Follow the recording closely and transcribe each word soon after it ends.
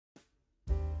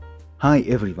Hi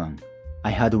everyone, I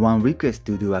had one request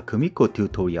to do a Kumiko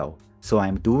tutorial, so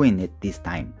I'm doing it this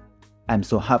time. I'm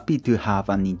so happy to have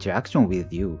an interaction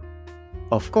with you.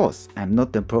 Of course, I'm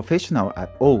not a professional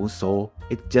at all, so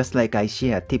it's just like I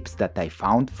share tips that I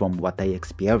found from what I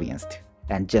experienced,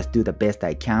 and just do the best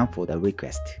I can for the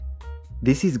request.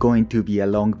 This is going to be a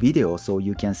long video, so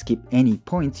you can skip any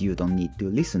points you don't need to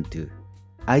listen to.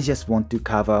 I just want to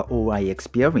cover all I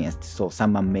experienced, so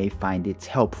someone may find it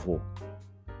helpful.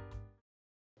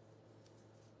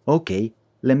 Okay,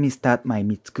 let me start my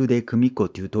Mitsukude Kumiko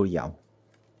tutorial.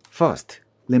 First,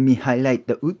 let me highlight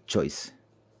the wood choice.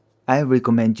 I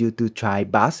recommend you to try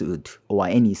basswood or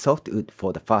any softwood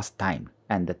for the first time,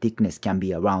 and the thickness can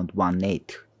be around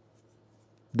 1/8.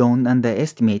 Don't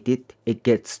underestimate it, it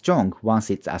gets strong once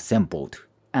it's assembled.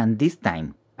 And this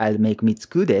time, I'll make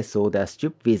Mitsukude so the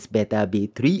strip width better be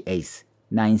 3/8,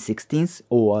 9/16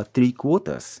 or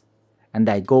 3/4, and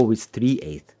I go with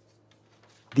 3/8.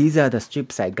 These are the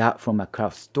strips I got from a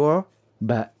craft store,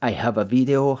 but I have a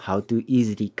video how to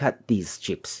easily cut these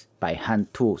strips by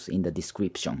hand tools in the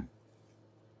description.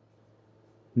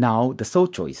 Now the saw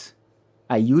choice.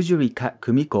 I usually cut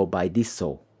Kumiko by this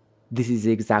saw. This is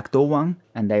Xacto one,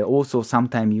 and I also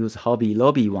sometimes use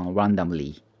HobbyLobby one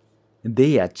randomly.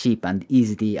 They are cheap and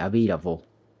easily available.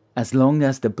 As long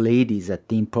as the blade is a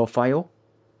thin profile,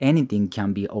 anything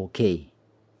can be okay.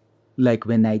 Like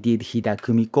when I did Hida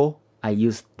Kumiko, I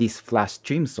used this flash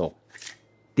trim saw.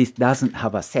 This doesn't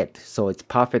have a set, so it's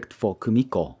perfect for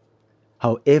Kumiko.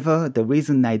 However, the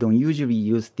reason I don't usually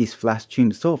use this flash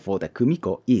trim saw for the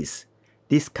Kumiko is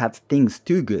this cuts things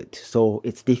too good, so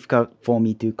it's difficult for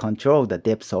me to control the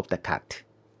depth of the cut.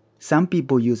 Some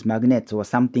people use magnets or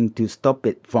something to stop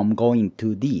it from going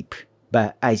too deep,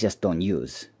 but I just don't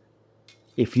use.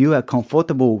 If you are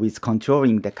comfortable with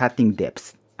controlling the cutting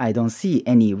depth, I don't see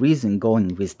any reason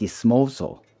going with this small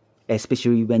saw,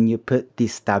 especially when you put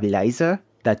this stabilizer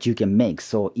that you can make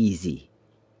so easy.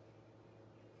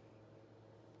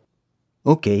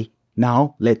 Okay,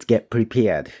 now let's get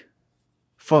prepared.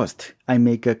 First, I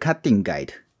make a cutting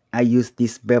guide. I use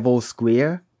this bevel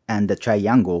square and the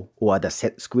triangle or the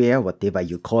set square, whatever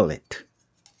you call it.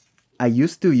 I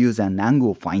used to use an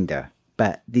angle finder,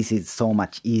 but this is so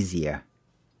much easier.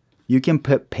 You can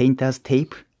put painter's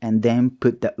tape and then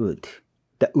put the wood.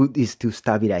 The wood is to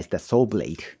stabilize the saw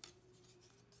blade.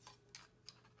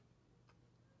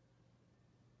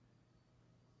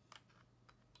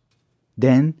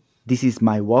 Then, this is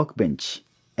my workbench,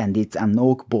 and it's an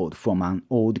oak board from an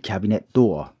old cabinet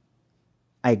door.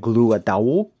 I glue a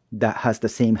dowel that has the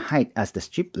same height as the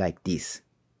strip like this.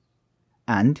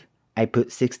 And I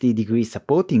put 60°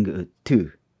 supporting wood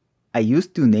too. I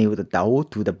used to nail the dowel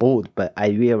to the board, but I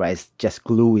realized just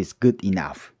glue is good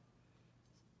enough.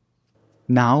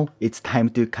 Now it's time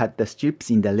to cut the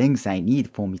strips in the length I need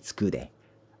for Mitsukude.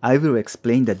 I will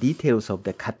explain the details of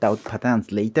the cutout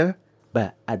patterns later,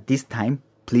 but at this time,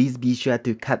 please be sure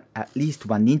to cut at least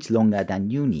 1 inch longer than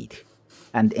you need,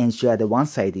 and ensure the one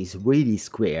side is really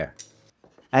square.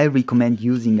 I recommend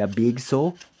using a big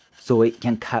saw, so it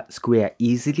can cut square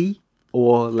easily,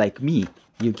 or like me,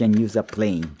 you can use a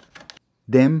plane.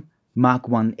 Then mark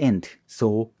one end,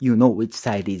 so you know which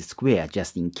side is square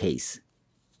just in case.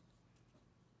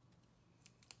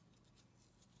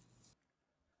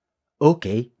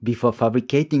 Okay, before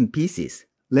fabricating pieces,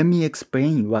 let me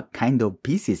explain what kind of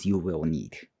pieces you will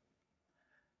need.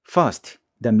 First,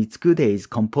 the Mitsukude is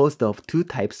composed of 2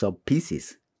 types of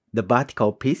pieces, the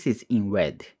vertical pieces in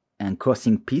red and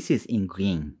crossing pieces in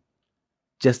green.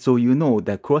 Just so you know,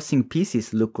 the crossing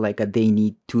pieces look like they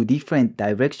need 2 different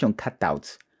direction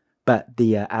cutouts, but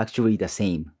they are actually the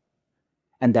same.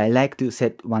 And I like to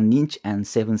set 1 inch and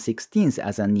 7/16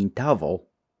 as an interval.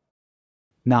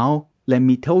 Now, let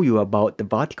me tell you about the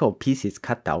vertical pieces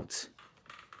cutouts.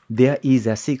 There is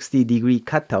a 60°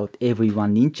 cutout every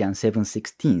 1 inch and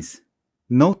 7/16.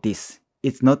 Notice,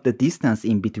 it's not the distance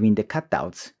in between the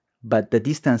cutouts, but the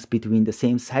distance between the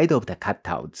same side of the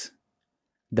cutouts.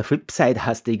 The flip side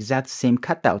has the exact same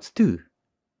cutouts too.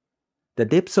 The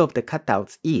depth of the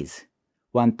cutouts is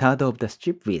 1/3 of the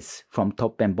strip width from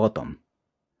top and bottom.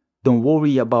 Don't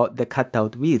worry about the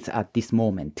cutout width at this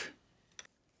moment.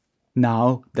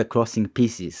 Now, the crossing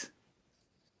pieces.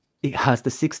 It has the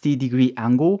 60°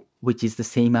 angle, which is the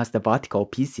same as the vertical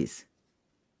pieces.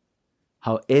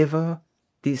 However,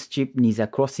 this strip needs a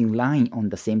crossing line on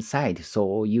the same side,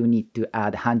 so you need to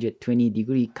add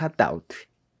 120° cutout.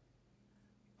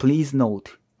 Please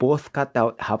note, both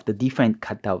cutouts have the different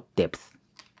cutout depth.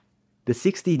 The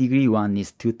 60° one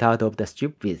is 2/3 of the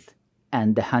strip width,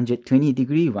 and the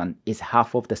 120° one is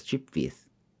half of the strip width.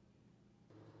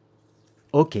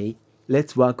 Okay,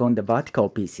 Let's work on the vertical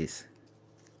pieces.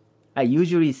 I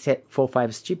usually set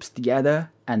 4-5 strips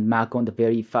together and mark on the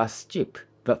very first strip,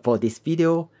 but for this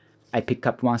video, I pick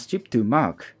up one strip to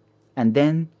mark, and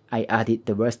then I added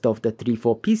the rest of the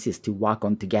 3-4 pieces to work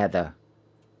on together.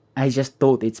 I just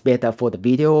thought it's better for the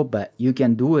video, but you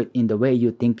can do it in the way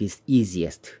you think is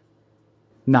easiest.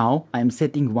 Now I'm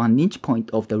setting 1 inch point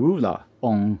of the ruler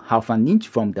on half an inch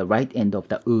from the right end of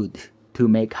the wood to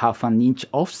make half an inch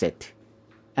offset,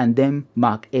 and then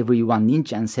mark every 1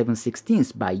 inch and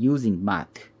 7/16 by using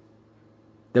mat.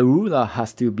 The ruler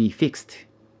has to be fixed.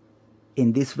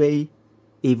 In this way,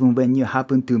 even when you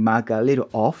happen to mark a little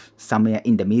off somewhere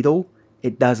in the middle,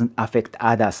 it doesn't affect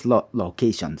other slot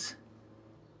locations.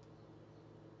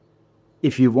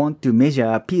 If you want to measure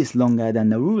a piece longer than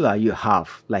the ruler you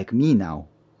have, like me now,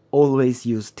 always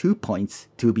use 2 points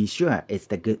to be sure it's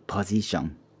the good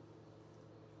position.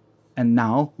 And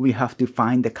now we have to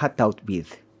find the cutout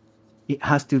width. It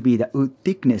has to be the wood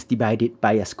thickness divided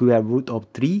by a square root of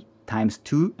 3 times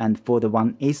 2, and for the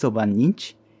 1/8 of an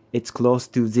inch, it's close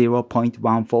to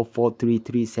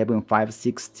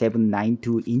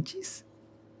 0.14433756792 inches.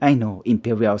 I know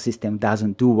Imperial System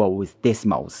doesn't do well with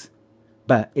decimals,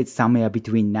 but it's somewhere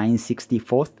between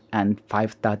 9/64 and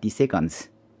 5/32.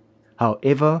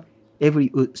 However, every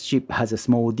wood strip has a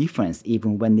small difference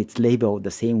even when it's labeled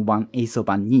the same 1/8 of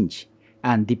an inch,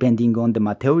 and depending on the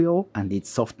material and its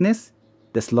softness,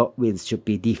 the slot width should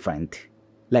be different.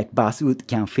 Like basswood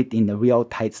can fit in a real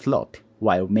tight slot,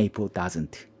 while maple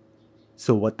doesn't.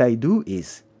 So what I do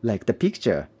is, like the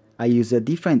picture, I use a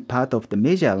different part of the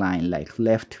measure line like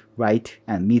left, right,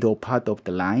 and middle part of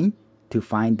the line to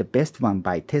find the best one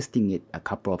by testing it a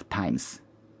couple of times.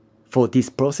 For this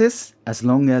process, as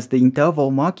long as the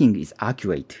interval marking is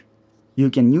accurate, you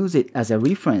can use it as a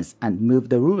reference and move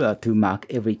the ruler to mark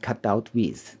every cutout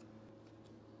width.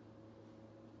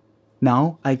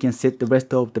 Now I can set the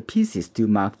rest of the pieces to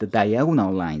mark the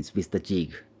diagonal lines with the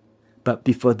jig. But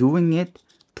before doing it,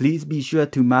 please be sure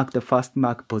to mark the first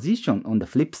mark position on the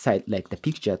flip side like the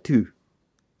picture too.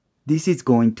 This is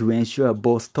going to ensure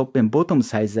both top and bottom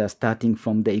sides are starting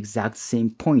from the exact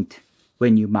same point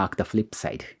when you mark the flip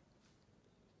side.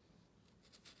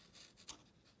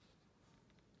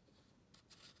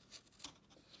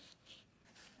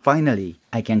 Finally,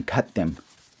 I can cut them.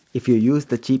 If you use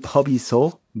the cheap hobby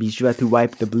saw, be sure to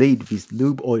wipe the blade with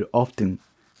lube oil often,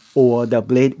 or the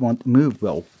blade won't move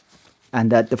well.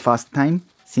 And at the first time,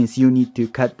 since you need to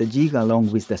cut the jig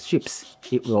along with the strips,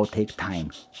 it will take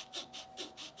time.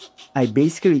 I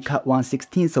basically cut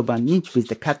 1/16 of an inch with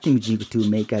the cutting jig to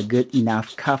make a good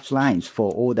enough curved lines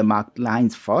for all the marked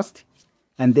lines first,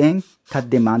 and then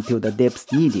cut them until the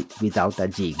depth needed without a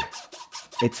jig.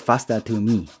 It's faster to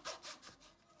me.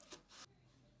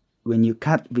 When you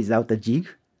cut without a jig,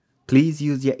 please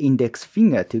use your index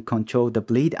finger to control the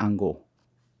blade angle.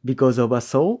 Because of a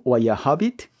saw or your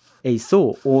habit, a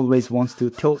saw always wants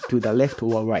to tilt to the left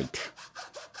or right.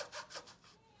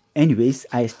 Anyways,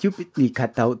 I stupidly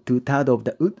cut out 2/3 of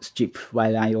the wood strip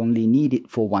while I only need it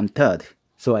for 1/3.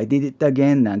 So I did it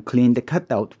again and cleaned the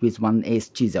cutout with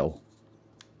 1/8 chisel.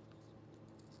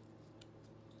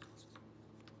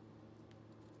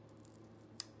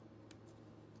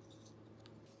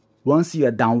 Once you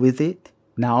are done with it,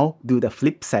 now do the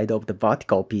flip side of the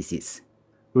vertical pieces.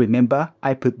 Remember,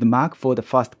 I put the mark for the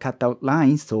first cutout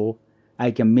line so I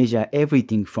can measure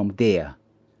everything from there.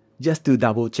 Just to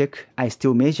double check, I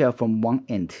still measure from one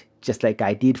end, just like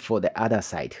I did for the other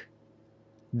side.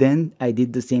 Then I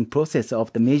did the same process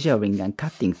of the measuring and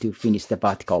cutting to finish the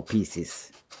vertical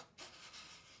pieces.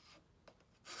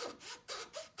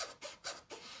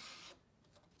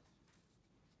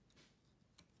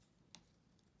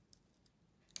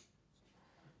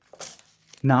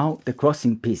 Now the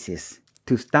crossing pieces.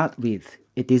 To start with,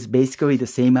 it is basically the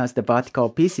same as the vertical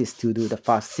pieces to do the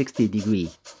first 60 degree.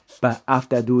 But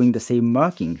after doing the same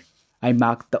marking, I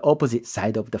marked the opposite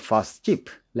side of the first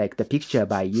strip, like the picture,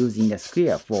 by using a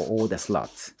square for all the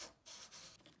slots.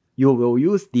 You will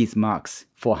use these marks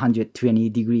for 120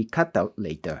 degree cutout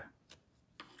later.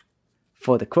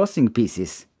 For the crossing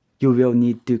pieces, you will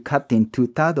need to cut in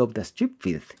 2/3 of the strip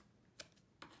width.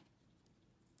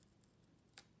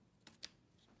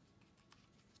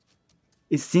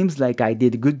 It seems like I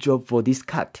did a good job for this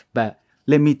cut, but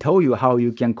let me tell you how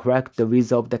you can correct the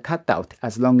width of the cutout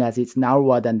as long as it's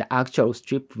narrower than the actual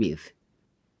strip width.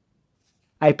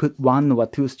 I put 1 or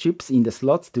 2 strips in the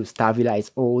slots to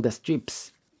stabilize all the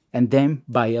strips, and then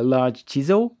by a large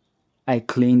chisel, I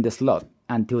clean the slot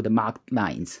until the marked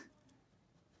lines.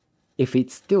 If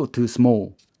it's still too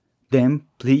small, then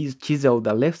please chisel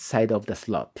the left side of the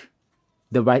slot.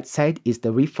 The right side is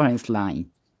the reference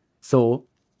line. So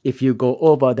if you go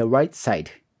over the right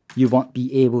side, you won't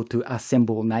be able to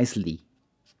assemble nicely.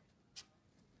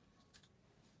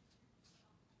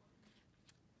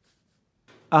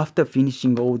 After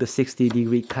finishing all the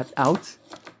 60-degree cutouts,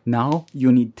 now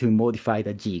you need to modify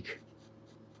the jig.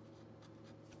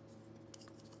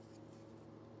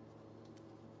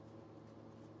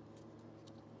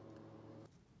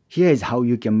 Here is how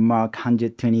you can mark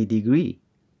 120 degree.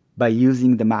 By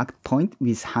using the marked point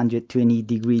with 120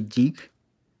 degree jig,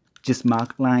 just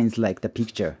mark lines like the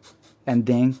picture, and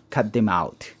then cut them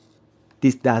out.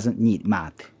 This doesn't need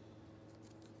math.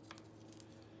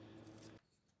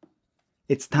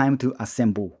 It's time to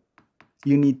assemble.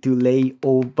 You need to lay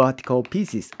all vertical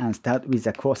pieces and start with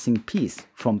a crossing piece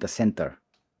from the center.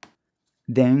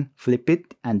 Then flip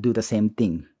it and do the same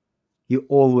thing. You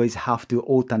always have to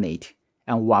alternate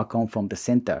and work on from the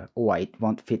center, or it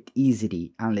won't fit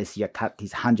easily unless your cut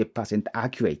is 100%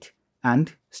 accurate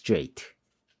and straight.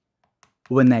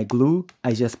 When I glue,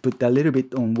 I just put a little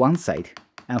bit on one side,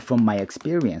 and from my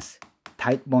experience,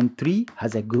 tight bond 3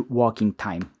 has a good working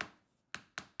time.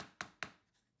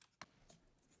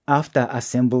 After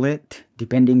assemble it,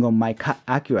 depending on my cut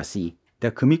accuracy,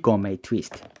 the Kumiko may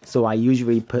twist, so I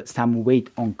usually put some weight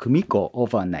on Kumiko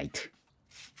overnight.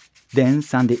 Then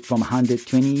sand it from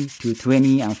 120 to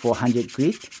 20 and 400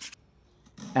 grit,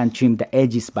 and trim the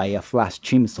edges by a flash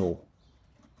trim saw.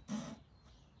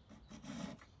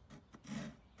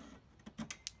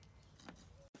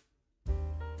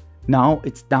 Now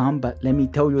it's done, but let me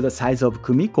tell you the size of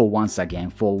Kumiko once again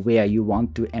for where you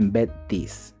want to embed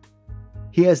this.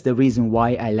 Here's the reason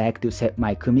why I like to set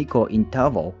my Kumiko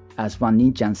interval as 1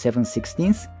 inch and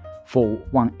 7/16 for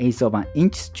 1/8 of an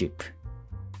inch strip.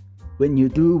 When you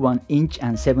do 1 inch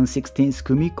and 7/16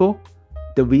 Kumiko,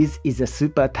 the width is a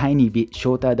super tiny bit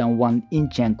shorter than 1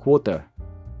 inch and quarter.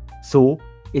 So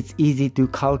it's easy to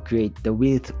calculate the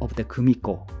width of the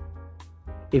Kumiko.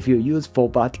 If you use 4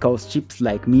 vertical strips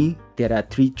like me, there are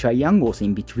 3 triangles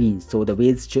in between, so the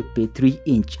width should be 3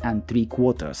 inch and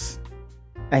 3/4.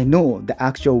 I know the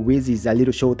actual width is a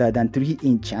little shorter than 3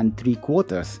 inch and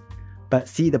 3/4, but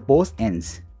see the both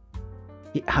ends.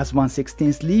 It has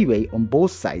 1/16 leeway on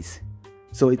both sides,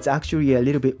 so it's actually a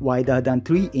little bit wider than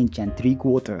 3 inch and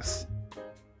 3/4.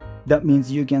 That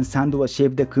means you can sand or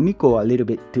shape the Kumiko a little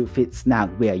bit to fit snug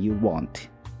where you want.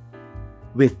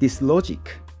 With this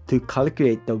logic, to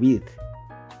calculate the width,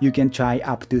 you can try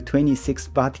up to 26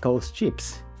 vertical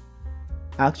strips.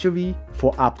 Actually,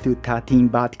 for up to 13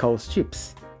 vertical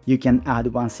strips, you can add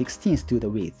 1/16 to the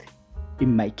width.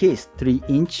 In my case, 3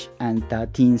 inch and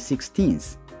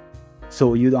 13/16,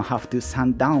 so you don't have to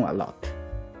sand down a lot.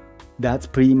 That's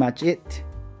pretty much it.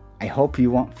 I hope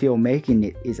you won't feel making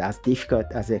it is as difficult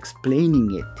as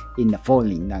explaining it in a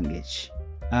foreign language.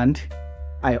 And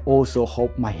I also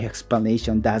hope my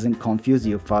explanation doesn't confuse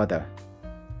you further.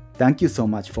 Thank you so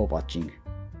much for watching.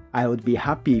 I would be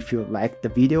happy if you liked the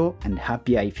video and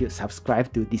happier if you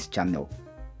subscribe to this channel.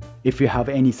 If you have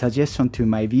any suggestion to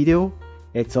my video,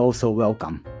 it's also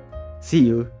welcome. See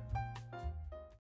you!